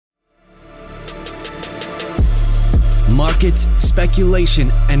markets, speculation,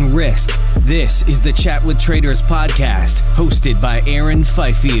 and risk. This is the Chat with Traders podcast, hosted by Aaron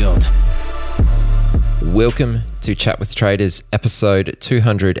Fifield. Welcome to Chat with Traders, episode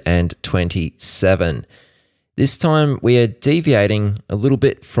 227. This time we are deviating a little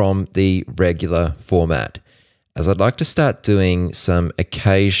bit from the regular format, as I'd like to start doing some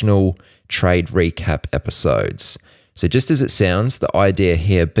occasional trade recap episodes. So just as it sounds, the idea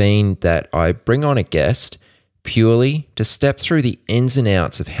here being that I bring on a guest purely to step through the ins and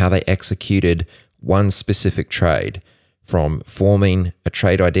outs of how they executed one specific trade, from forming a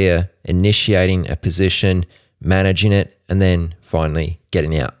trade idea, initiating a position, managing it, and then finally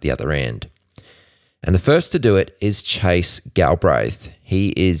getting out the other end. And the first to do it is Chase Galbraith.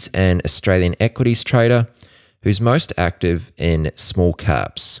 He is an Australian equities trader who's most active in small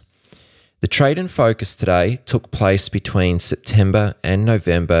caps. The trade in focus today took place between September and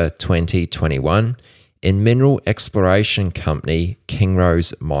November 2021 in mineral exploration company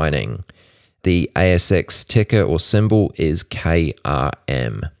Kingsrose Mining. The ASX ticker or symbol is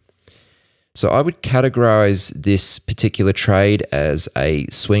KRM. So I would categorize this particular trade as a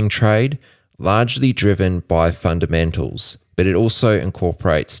swing trade, largely driven by fundamentals, but it also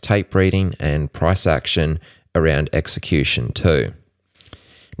incorporates tape reading and price action around execution too.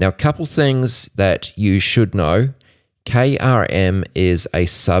 Now, a couple things that you should know. KRM is a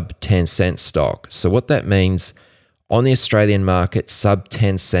sub 10 cent stock. So what that means, on the Australian market, sub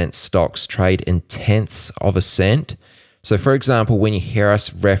 10 cent stocks trade in tenths of a cent. So for example, when you hear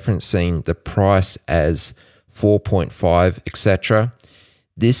us referencing the price as 4.5, etc.,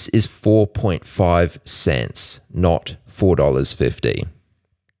 this is 4.5 cents, not $4.50.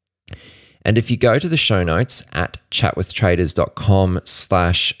 And if you go to the show notes at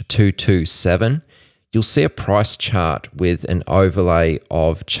chatwithtraders.com/227, you'll see a price chart with an overlay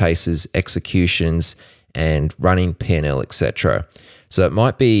of Chase's executions and running P&L, etc. So it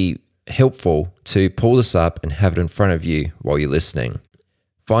might be helpful to pull this up and have it in front of you while you're listening.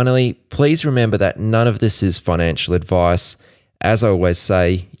 Finally, please remember that none of this is financial advice. As I always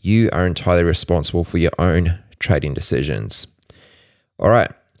say, you are entirely responsible for your own trading decisions. All right.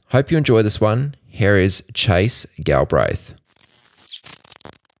 Hope you enjoy this one. Here is Chase Galbraith.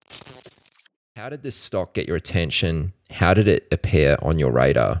 How did this stock get your attention? How did it appear on your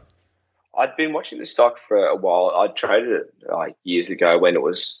radar? I'd been watching the stock for a while. I traded it years ago when it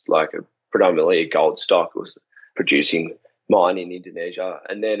was predominantly a gold stock. It was producing mine in Indonesia.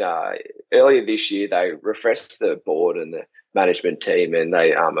 And then earlier this year, they refreshed the board and the management team, and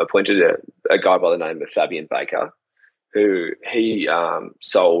they appointed a guy by the name of Fabian Baker, who he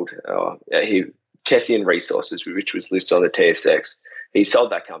sold Tethian Resources, which was listed on the TSX. He sold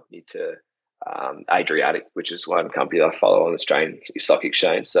that company to Adriatic, which is one company that I follow on the Australian Stock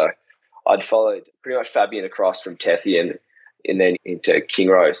Exchange. So I'd followed pretty much Fabian across from Tethian and then into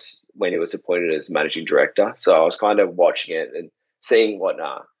Kingsrose when he was appointed as managing director. So I was kind of watching it and seeing what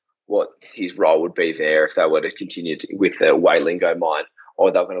his role would be there if they were to continue with the Wailingo mine, or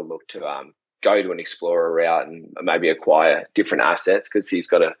they were going to look to go to an explorer route and maybe acquire different assets, because he's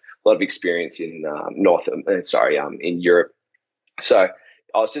got a lot of experience in in Europe. So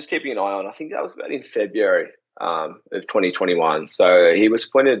I was just keeping an eye on. I think that was about in February of 2021. So he was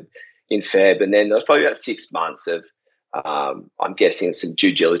appointed in Feb, and then there was probably about 6 months of I'm guessing some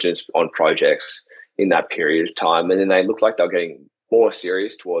due diligence on projects in that period of time, and then they looked like they were getting more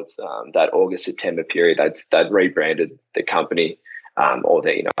serious towards that August-September period. They'd rebranded the company. Or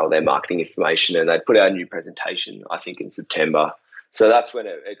their marketing information, and they put out a new presentation, I think, in September. So that's when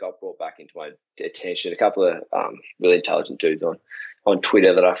it got brought back into my attention. A couple of really intelligent dudes on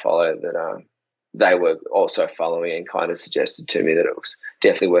Twitter that I follow that they were also following and kind of suggested to me that it was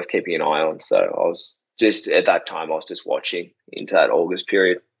definitely worth keeping an eye on. So I was just, at that time, I was just watching into that August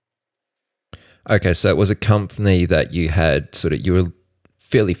period. Okay, so it was a company that you were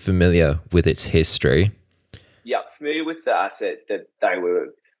fairly familiar with its history. Yeah, familiar with the asset that they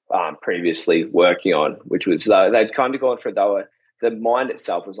were previously working on, which was they'd kind of gone for the mine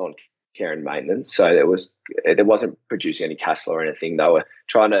itself was on care and maintenance, so it wasn't producing any cash flow or anything. They were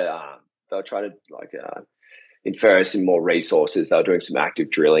trying to infer some more resources. They were doing some active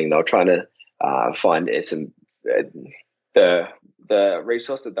drilling. They were trying to find some the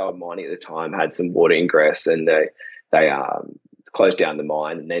resource that they were mining at the time had some water ingress, and they closed down the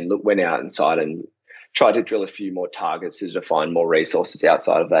mine and then went out inside and tried to drill a few more targets to find more resources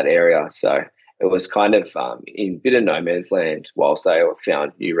outside of that area. So it was kind of in a bit of no man's land whilst they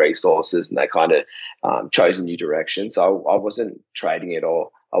found new resources, and they kind of chose a new direction. So I wasn't trading it, or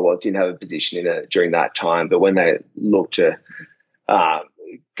didn't have a position in it during that time. But when they looked to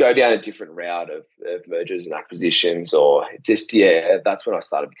go down a different route of mergers and acquisitions, or just, that's when I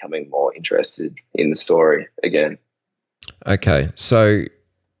started becoming more interested in the story again. Okay, so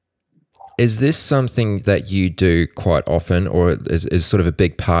is this something that you do quite often, or is sort of a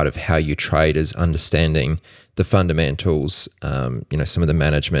big part of how you trade is understanding the fundamentals, some of the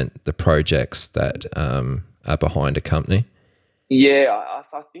management, the projects that are behind a company? Yeah,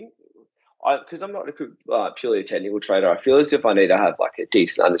 I think because I'm not purely a technical trader, I feel as if I need to have like a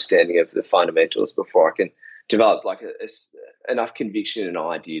decent understanding of the fundamentals before I can develop like enough conviction and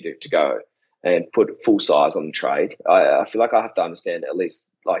idea to go and put full size on the trade. I feel like I have to understand at least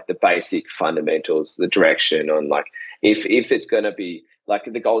like the basic fundamentals, the direction on like if it's going to be like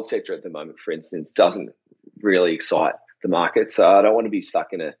the gold sector at the moment, for instance, doesn't really excite the market. So I don't want to be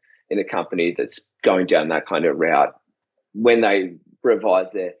stuck in a company that's going down that kind of route. When they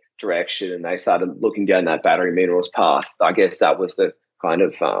revised their direction and they started looking down that battery minerals path, I guess that was the kind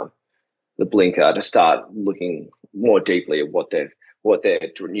of the blinker to start looking more deeply at what their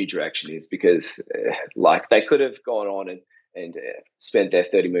new direction is, because like they could have gone on and spent their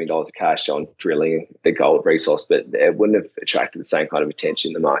 $30 million of cash on drilling the gold resource, but it wouldn't have attracted the same kind of attention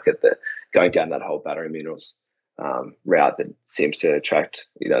in the market that going down that whole battery minerals route that seems to attract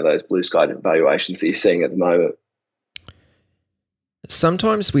those blue sky valuations that you're seeing at the moment.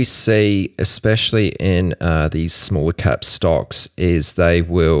 Sometimes we see, especially in these smaller cap stocks, is they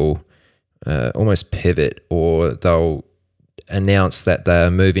will almost pivot, or they'll announce that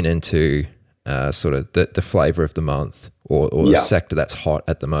they're moving into sort of the flavor of the month, or the sector that's hot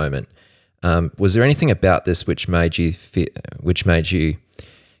at the moment. Was there anything about this which gave you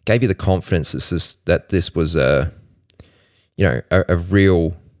the confidence that this was a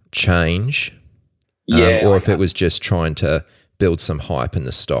real change, or if it was just trying to build some hype in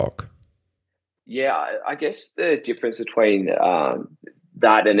the stock? Yeah, I guess the difference between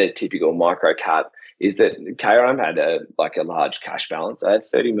that and a typical micro cap is that KRM had a large cash balance. They had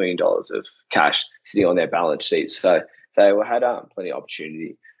 $30 million of cash sitting on their balance sheet, so they had plenty of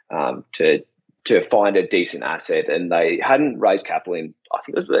opportunity to find a decent asset, and they hadn't raised capital in, I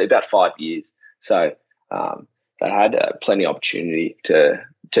think it was about 5 years. So they had plenty of opportunity to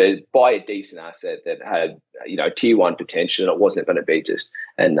buy a decent asset that had tier one potential. It wasn't going to be just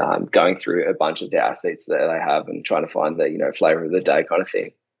going through a bunch of the assets that they have and trying to find the flavor of the day kind of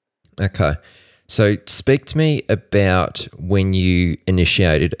thing. Okay, so speak to me about when you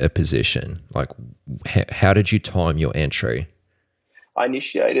initiated a position. Like, how did you time your entry? I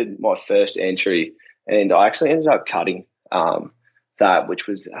initiated my first entry, and I actually ended up cutting that, which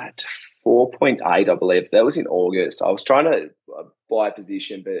was at 4.8, I believe. That was in August. I was trying to buy a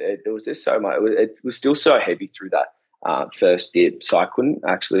position, but there was just so much. It was still so heavy through that first dip, so I couldn't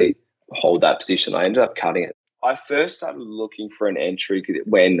actually hold that position. I ended up cutting it. I first started looking for an entry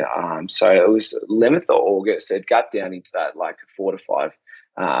when, so it was 11th of August. It got down into that like 4.5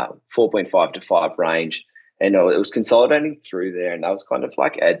 to 5 range, and it was consolidating through there, and that was kind of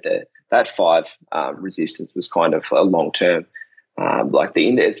like at that 5 resistance was kind of a long term. Like the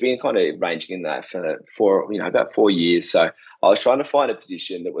index, it's been kind of ranging in that for about 4 years. So I was trying to find a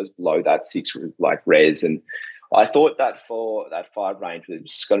position that was below that 6 like res, and I thought that for that 5 range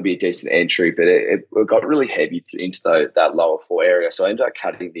was going to be a decent entry, but it got really heavy into that lower 4 area. So I ended up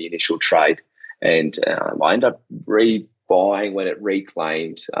cutting the initial trade, and I ended up rebuying when it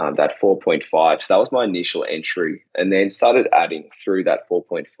reclaimed that 4.5. So that was my initial entry, and then started adding through that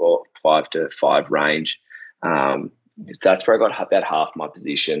 4.45 to 5 range. That's where I got about half my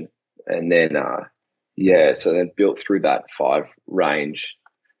position, and then so then built through that 5 range.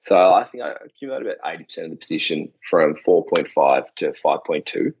 So I think I accumulated about 80% of the position from 4.5 to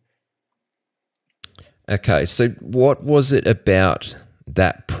 5.2. Okay, so what was it about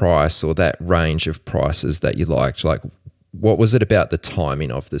that price or that range of prices that you liked? Like, what was it about the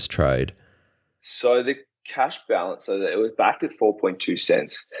timing of this trade? So the cash balance, so it was backed at 4.2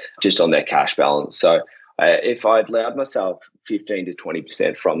 cents just on their cash balance. So if I'd allowed myself 15 to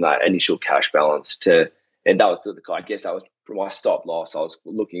 20% from that initial cash balance and that was I guess that was my stop loss. I was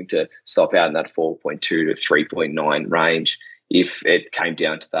looking to stop out in that 4.2 to 3.9 range if it came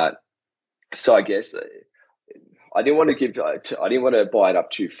down to that. So I guess I didn't want to buy it up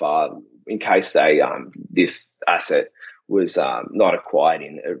too far in case this asset was not acquired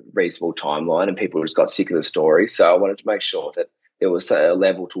in a reasonable timeline and people just got sick of the story. So I wanted to make sure that there was a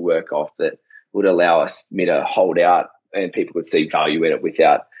level to work off that would allow me to hold out and people could see value in it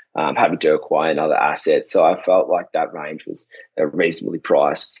without having to acquire another asset. So I felt like that range was reasonably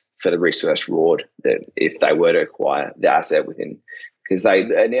priced for the risk-versus reward that if they were to acquire the asset within, because they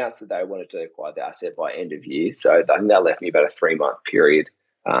announced that they wanted to acquire the asset by end of year. So I think that left me about a 3-month period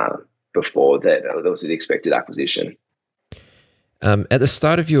before that there was an expected acquisition. At the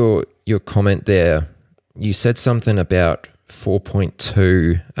start of your comment there, you said something about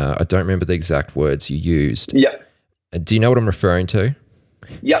 4.2. I don't remember the exact words you used. Yeah. Do you know what I'm referring to?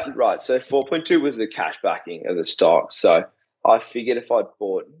 Yep, right. So 4.2 was the cash backing of the stock. So I figured if I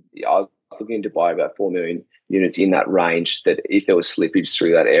was looking to buy about 4 million units in that range, that if there was slippage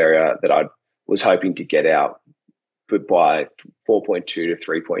through that area, that I was hoping to get out, but by 4.2 to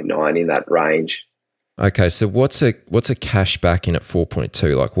 3.9 in that range. Okay, so what's a cash backing at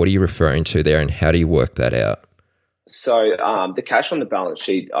 4.2? Like, what are you referring to there, and how do you work that out? So the cash on the balance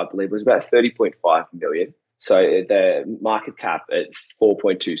sheet, I believe, was about 30.5 million. So the market cap at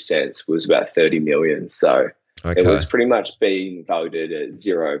 4.2 cents was about 30 million. So it was pretty much being valued at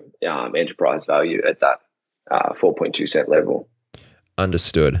zero enterprise value at that 4.2 cent level.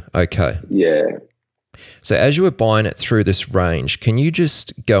 Understood. Okay. Yeah. So as you were buying it through this range, can you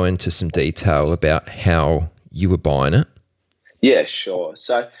just go into some detail about how you were buying it? Yeah, sure.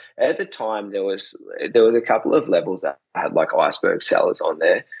 So at the time, there was a couple of levels that had like iceberg sellers on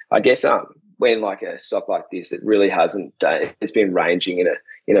there. I guess when like a stock like this, it really hasn't. It's been ranging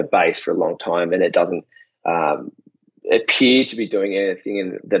in a base for a long time, and it doesn't appear to be doing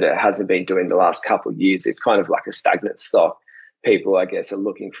anything that it hasn't been doing the last couple of years. It's kind of like a stagnant stock. People, I guess, are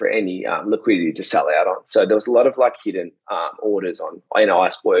looking for any liquidity to sell out on. So there was a lot of like hidden orders in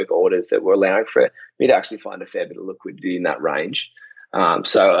iceberg orders that were allowing for me to actually find a fair bit of liquidity in that range.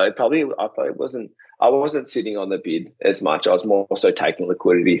 So I probably wasn't sitting on the bid as much. I was more so taking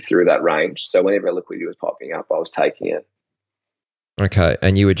liquidity through that range. So whenever liquidity was popping up, I was taking it. Okay,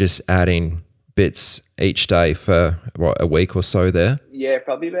 and you were just adding bits each day for what, a week or so there? Yeah,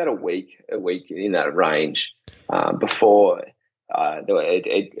 probably about a week in that range before.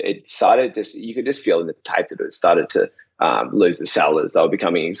 It started you could just feel in the tape that it started to lose the sellers. They were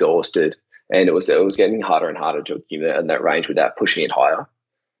becoming exhausted, and it was getting harder and harder to accumulate in that range without pushing it higher.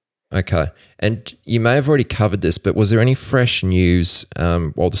 Okay. And you may have already covered this, but was there any fresh news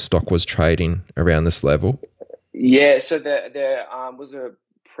while the stock was trading around this level? Yeah, so there was a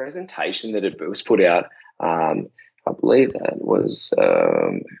presentation that it was put out. I believe that was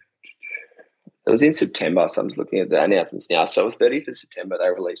it was in September, so I'm just looking at the announcements now. So it was 30th of September, they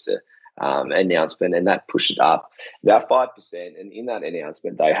released an announcement, and that pushed it up about 5%. And in that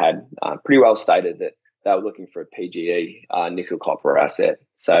announcement, they had pretty well stated that they were looking for a PGE nickel copper asset.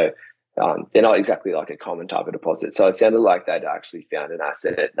 So they're not exactly like a common type of deposit. So it sounded like they'd actually found an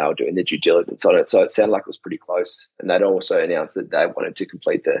asset. They were doing the due diligence on it. So it sounded like it was pretty close. And they'd also announced that they wanted to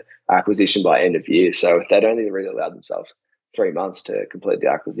complete the acquisition by end of year. So they'd only really allowed themselves 3 months to complete the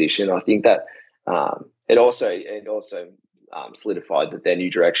acquisition. I think that it also solidified that their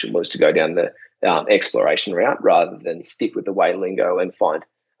new direction was to go down the exploration route rather than stick with the Wailingo and find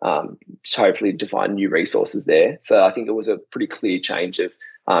hopefully to find new resources there. So I think it was a pretty clear change of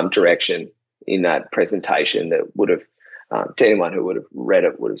direction in that presentation that would have, to anyone who would have read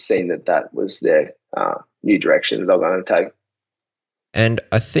it, would have seen that was their new direction that they're going to take. And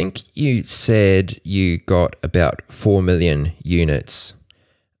I think you said you got about 4 million units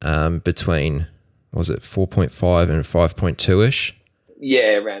between, was it 4.5 and 5.2-ish?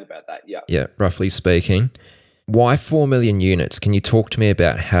 Yeah, around about that, yeah. Yeah, roughly speaking. Why 4 million units? Can you talk to me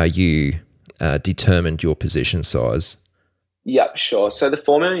about how you determined your position size? Yeah, sure. So the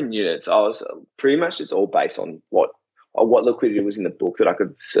 4 million units, I was pretty much just all based on what liquidity was in the book that I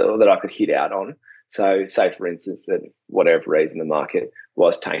could sell, that I could hit out on. So say, for instance, that whatever reason the market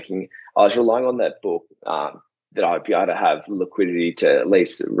was tanking, I was relying on that book that I'd be able to have liquidity to at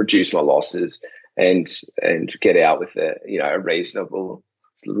least reduce my losses and get out with a reasonable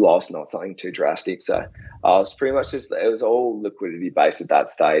loss, not something too drastic. So I was pretty much it was all liquidity based at that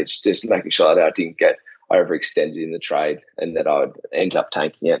stage, just making sure that I didn't get overextended in the trade and that I'd end up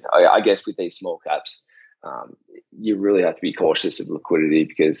tanking it. I guess with these small caps, you really have to be cautious of liquidity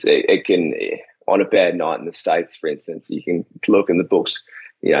because it can, on a bad night in the States, for instance, you can look in the books,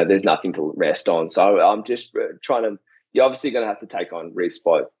 there's nothing to rest on. So I'm just trying to, you're obviously going to have to take on risk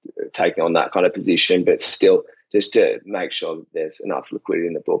by taking on that kind of position, but still just to make sure that there's enough liquidity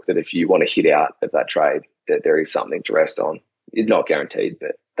in the book that if you want to hit out of that trade, that there is something to rest on. It's not guaranteed,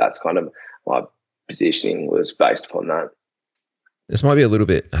 but that's kind of my positioning was based upon that. This might be a little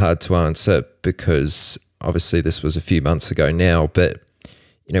bit hard to answer because obviously this was a few months ago now, but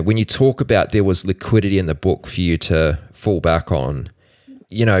when you talk about there was liquidity in the book for you to fall back on,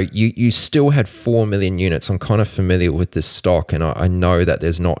 you still had 4 million units. I'm kind of familiar with this stock, and I know that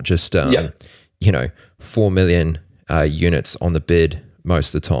there's not just 4 million units on the bid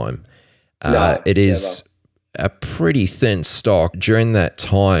most of the time. It is a pretty thin stock. During that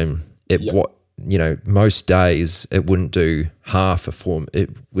time, most days it wouldn't do half a form. It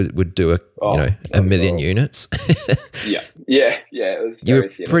would do a million units. Yeah. It was You're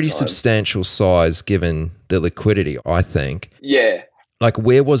very thin. pretty substantial size given the liquidity, I think. Yeah. Like,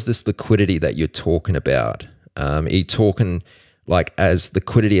 where was this liquidity that you're talking about? Are you talking like as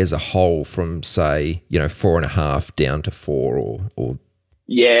liquidity as a whole from, say, 4.5 down to 4 or?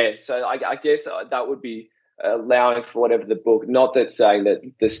 Yeah. So I guess that would be allowing for whatever the book, not that saying that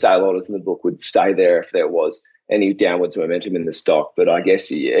the sale orders in the book would stay there if there was any downwards momentum in the stock. But I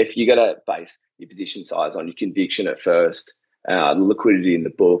guess if you're going to base your position size on your conviction at first, the liquidity in the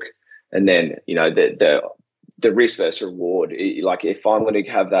book, and then, the risk versus reward, like if I'm going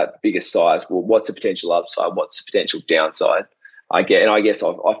to have that bigger size, well, what's the potential upside? What's the potential downside? I guess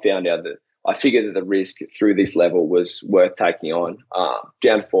I found out that I figured that the risk through this level was worth taking on.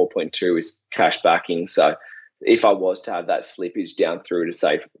 Down to 4.2 is cash backing. So if I was to have that slippage down through to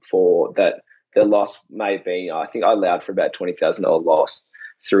say 4, that the loss may have been, I think I allowed for about $20,000 loss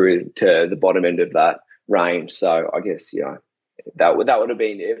through to the bottom end of that range. So I guess, that would have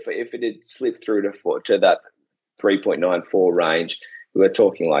been, if it had slipped through to that 3.94 range, we were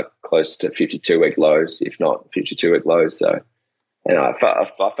talking like close to 52-week lows, if not 52-week lows. So, and I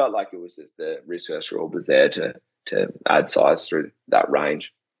felt like it was just the risk versus reward was there to add size through that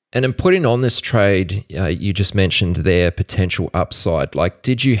range. And in putting on this trade, you just mentioned their potential upside. Like,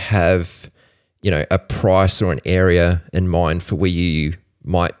 did you have, a price or an area in mind for where you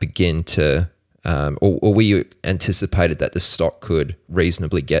might begin to, or were you anticipated that the stock could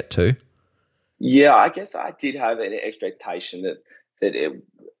reasonably get to? Yeah, I guess I did have an expectation that it,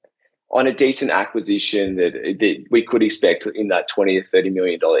 on a decent acquisition that we could expect in that $20 to $30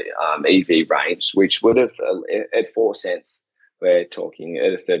 million EV range, which would have, at 4 cents, we're talking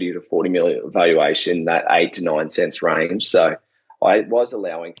at a 30 to 40 million valuation, that 8 to 9 cents range. So I was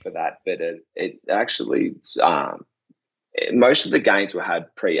allowing for that, but it actually, most of the gains were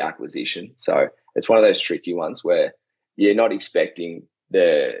had pre-acquisition. So it's one of those tricky ones where you're not expecting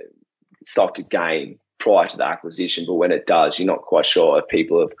the stock to gain prior to the acquisition, but when it does, you're not quite sure if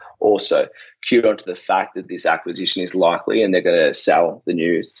people have also queued onto the fact that this acquisition is likely and they're going to sell the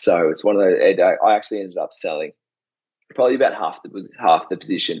news. So it's one of those. I actually ended up selling probably about half the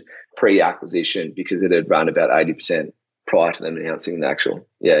position pre-acquisition because it had run about 80% prior to them announcing the actual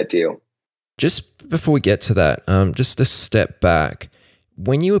deal. Just before we get to that, just a step back.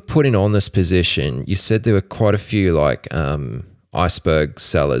 When you were putting on this position, you said there were quite a few iceberg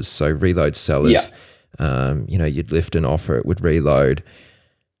sellers, so reload sellers. Yeah. You'd lift an offer, it would reload.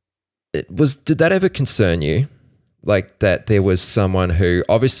 Did that ever concern you? Like that there was someone who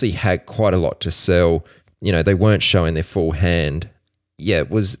obviously had quite a lot to sell, they weren't showing their full hand. Yeah,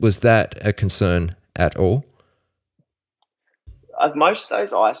 was that a concern at all? Most of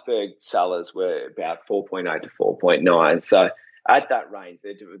those iceberg sellers were about 4.8 to 4.9. So at that range,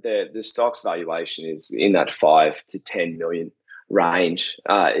 the stock's valuation is in that 5 to 10 million range.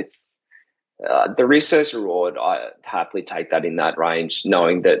 It's the risk versus reward. I happily take that in that range,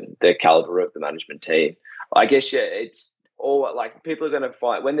 knowing that the caliber of the management team. I guess it's all like people are going to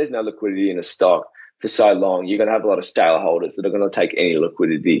find when there's no liquidity in a stock for so long, you're going to have a lot of stale holders that are going to take any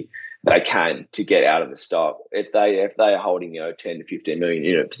liquidity they can to get out of the stock. If they are holding 10 to 15 million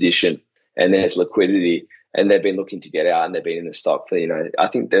unit position and there's liquidity and they've been looking to get out and they've been in the stock for I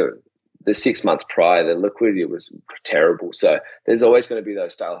think the 6 months prior, the liquidity was terrible. So there's always going to be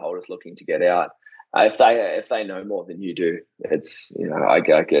those stale holders looking to get out. If they know more than you do, it's I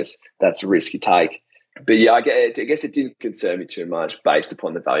guess that's a risk you take. But yeah, I guess it didn't concern me too much based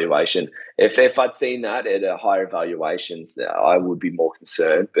upon the valuation. If I'd seen that at a higher valuations, I would be more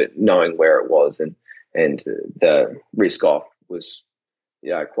concerned. But knowing where it was and the risk off was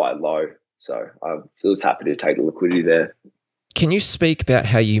quite low, so I was happy to take the liquidity there. Can you speak about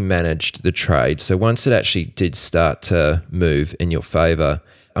how you managed the trade? So once it actually did start to move in your favor,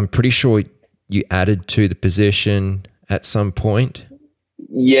 I'm pretty sure you added to the position at some point.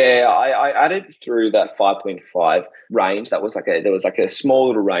 Yeah, I added through that 5.5 range. There was like a small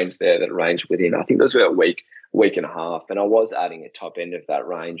little range there that ranged within, I think it was about a week and a half. And I was adding a top end of that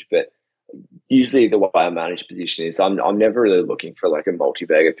range. But usually the way I manage position is I'm never really looking for like a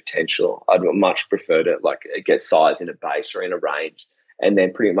multi-bagger potential. I'd much prefer to get size in a base or in a range and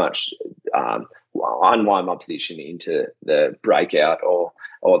then pretty much unwind my position into the breakout or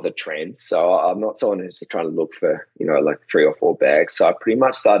the trend. So I'm not someone who's trying to look for, like 3 or 4 bags. So I pretty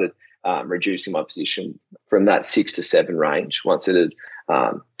much started reducing my position from that 6 to 7 range once it had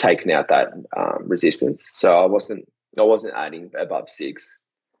taken out that resistance. So I wasn't adding above 6.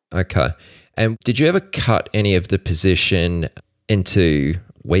 Okay. And did you ever cut any of the position into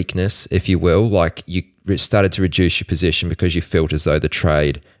weakness, if you will? Like you started to reduce your position because you felt as though the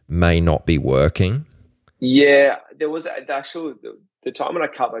trade may not be working? Yeah, there was the time when I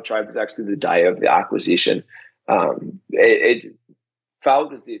cut my trade was actually the day of the acquisition. It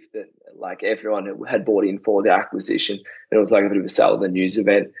felt as if that like everyone had bought in for the acquisition, and it was like a bit of a sell the news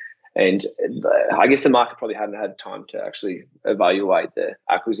event. And I guess the market probably hadn't had time to actually evaluate the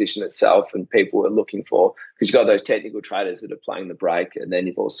acquisition itself, and people were looking for, because you've got those technical traders that are playing the break, and then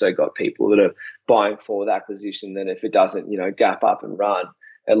you've also got people that are buying for the acquisition. Then if it doesn't, gap up and run,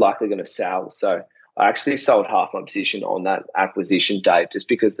 they're likely going to sell. So I actually sold half my position on that acquisition date just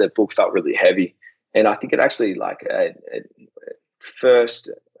because the book felt really heavy, and I think it actually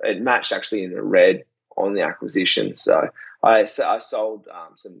it matched actually in the red on the acquisition. So I sold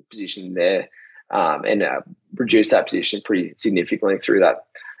some position there and reduced that position pretty significantly through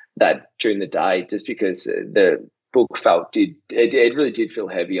that during the day, just because the book it really did feel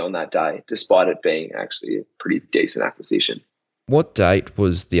heavy on that day, despite it being actually a pretty decent acquisition. What date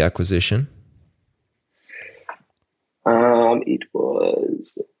was the acquisition? It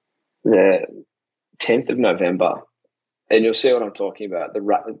was the 10th of November. And you'll see what I'm talking about.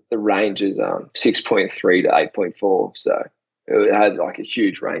 The range is 6.3 to 8.4. So it had like a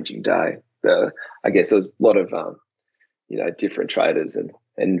huge ranging day. I guess there was a lot of different traders and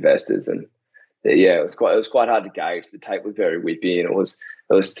investors, and it was quite hard to gauge. The tape was very whippy, and it was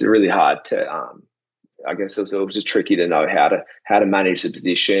really hard to I guess it was just tricky to know how to manage the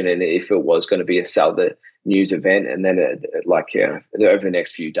position, and if it was going to be a sell the news event, and then over the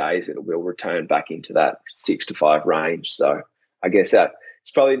next few days it will return back into that 6 to 5 range. So I guess that it's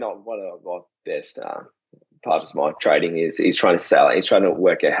probably not one of my best parts of my trading is he's trying to sell. He's trying to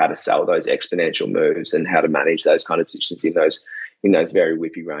work out how to sell those exponential moves and how to manage those kind of positions in those very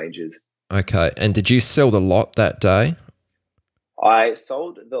whippy ranges. Okay, and did you sell the lot that day? I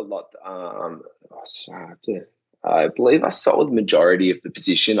sold the lot. I believe I sold the majority of the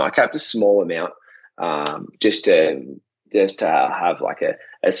position. I kept a small amount, just to have like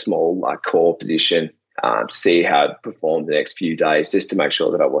a small core position, to see how it performed the next few days, just to make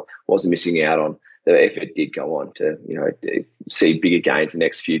sure that I wasn't missing out on if it did go on to see bigger gains the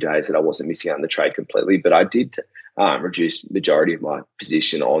next few days, that I wasn't missing out on the trade completely. But I did reduce the majority of my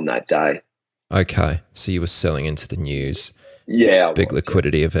position on that day. Okay, so you were selling into the news. Yeah, big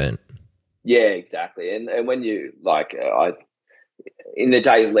liquidity event. Yeah, exactly. And when you in the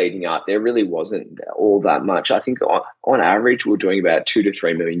days leading up, there really wasn't all that much. I think on average, we're doing about 2 to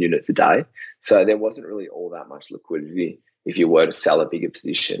 3 million units a day. So there wasn't really all that much liquidity if you were to sell a bigger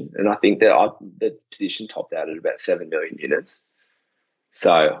position. And I think that the position topped out at about 7 million units.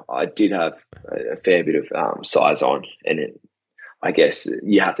 So I did have a fair bit of size on, and I guess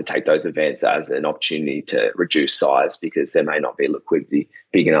you have to take those events as an opportunity to reduce size, because there may not be liquidity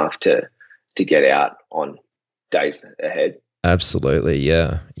big enough to get out on days ahead. Absolutely,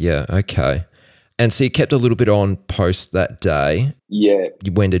 yeah. Okay. And so you kept a little bit on post that day. Yeah.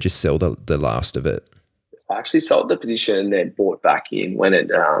 When did you sell the last of it? I actually sold the position and then bought back in when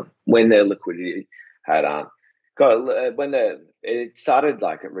the liquidity had it started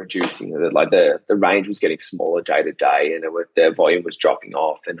reducing. The range was getting smaller day to day, and the volume was dropping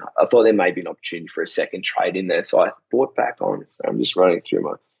off. And I thought there may be an opportunity for a second trade in there, so I bought back on. So I'm just running through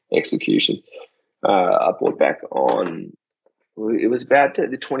my executions. I bought back on. It was about the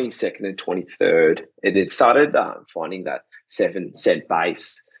 22nd and 23rd. It had started finding that 7-cent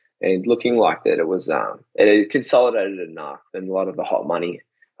base, and looking like that it was it had consolidated enough, and a lot of the hot money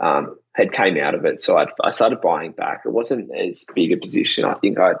had came out of it. So I started buying back. It wasn't as big a position. I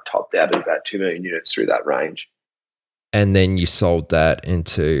think I topped out at about 2 million units through that range. And then you sold that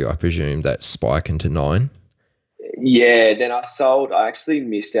into, I presume, that spike into 9? Yeah, then I actually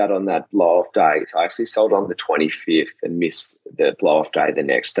missed out on that blow-off day. So I actually sold on the 25th and missed the blow-off day the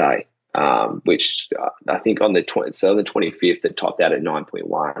next day, which I think on the 25th it topped out at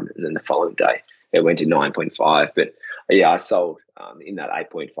 9.1, and then the following day it went to 9.5. But yeah, I sold in that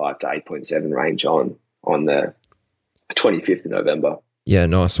 8.5 to 8.7 range on the 25th of November. Yeah,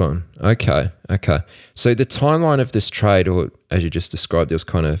 nice one. Okay. So the timeline of this trade, or as you just described, there was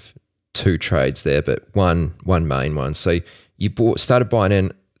kind of 2 trades there, but one main one. So you started buying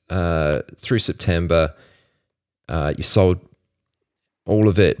in through September. You sold all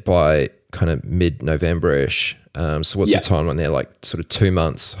of it by kind of mid-November-ish. So what's the timeline there? Like sort of 2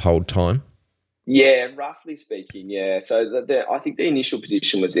 months hold time? Yeah, roughly speaking, yeah. So I think the initial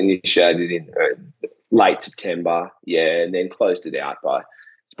position was initiated in late September, and then closed it out by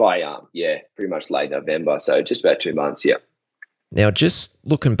pretty much late November. So just about 2 months, yeah. Now, just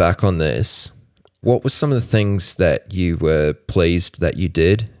looking back on this, what were some of the things that you were pleased that you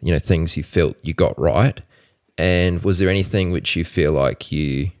did, things you felt you got right? And was there anything which you feel like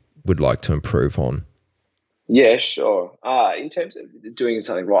you would like to improve on? Yeah, sure. In terms of doing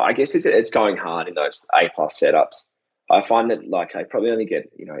something right, I guess it's going hard in those A+ setups. I find that I probably only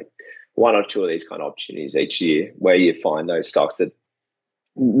get, one or two of these kind of opportunities each year where you find those stocks that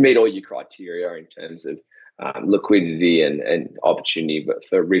meet all your criteria in terms of liquidity and opportunity, but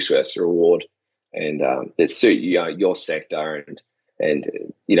for risk versus reward, and that suit your sector and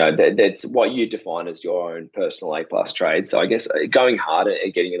that's what you define as your own personal A+ trade. So I guess going hard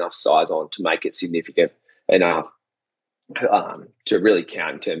and getting enough size on to make it significant enough to really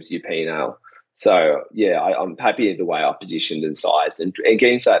count in terms of your P&L. So yeah, I'm happy with the way I positioned and sized, and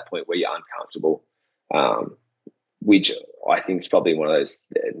getting to that point where you're uncomfortable, which I think is probably one of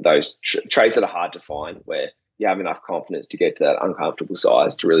those trades that are hard to find, where you have enough confidence to get to that uncomfortable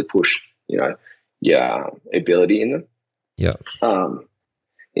size to really push, your ability in them. Yeah.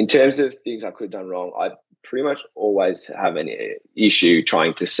 In terms of things I could have done wrong, I pretty much always have an issue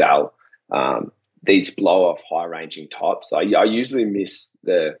trying to sell these blow-off high-ranging tops. I usually miss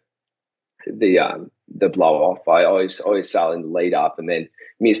the blow-off. I always sell in the lead-up and then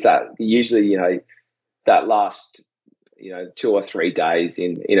miss that. Usually, that last 2 or 3 days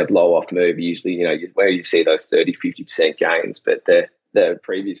in a blow-off move, usually, where you see those 30-50% gains, but the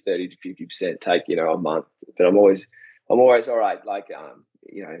previous 30 to 50% take, a month. But I'm always all right,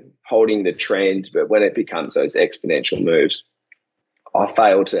 holding the trend. But when it becomes those exponential moves, I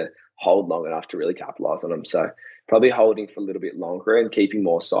fail to hold long enough to really capitalize on them. So probably holding for a little bit longer and keeping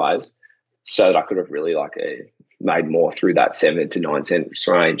more size so that I could have really made more through that 7 to 9 cents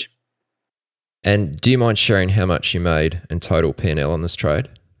range. And do you mind sharing how much you made in total P&L on this trade?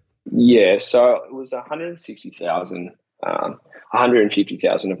 Yeah, so it was 160,000,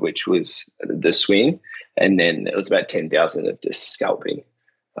 150,000 of which was the swing, and then it was about 10,000 of just scalping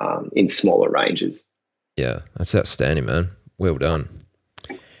in smaller ranges. Yeah, that's outstanding, man. Well done.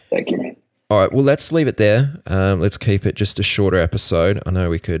 Thank you. All right, well, let's leave it there. Let's keep it just a shorter episode. I know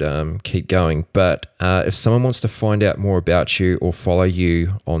we could keep going, but if someone wants to find out more about you or follow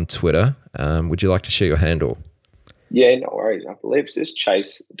you on Twitter, would you like to share your handle? Yeah, no worries. I believe it's just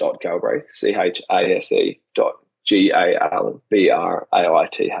chase.galbraith, chase.galbraith.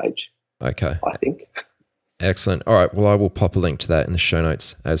 Okay. I think. Excellent. All right, well, I will pop a link to that in the show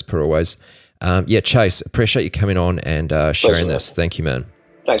notes as per always. Chase, appreciate you coming on and sharing this. Thank you, man.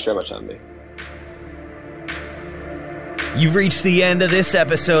 Thanks very much, Andy. You've reached the end of this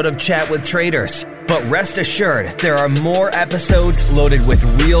episode of Chat with Traders, but rest assured there are more episodes loaded with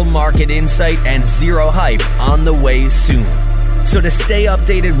real market insight and zero hype on the way soon. So to stay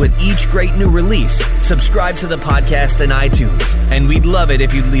updated with each great new release, subscribe to the podcast in iTunes, and we'd love it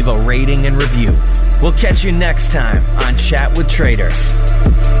if you'd leave a rating and review. We'll catch you next time on Chat with Traders.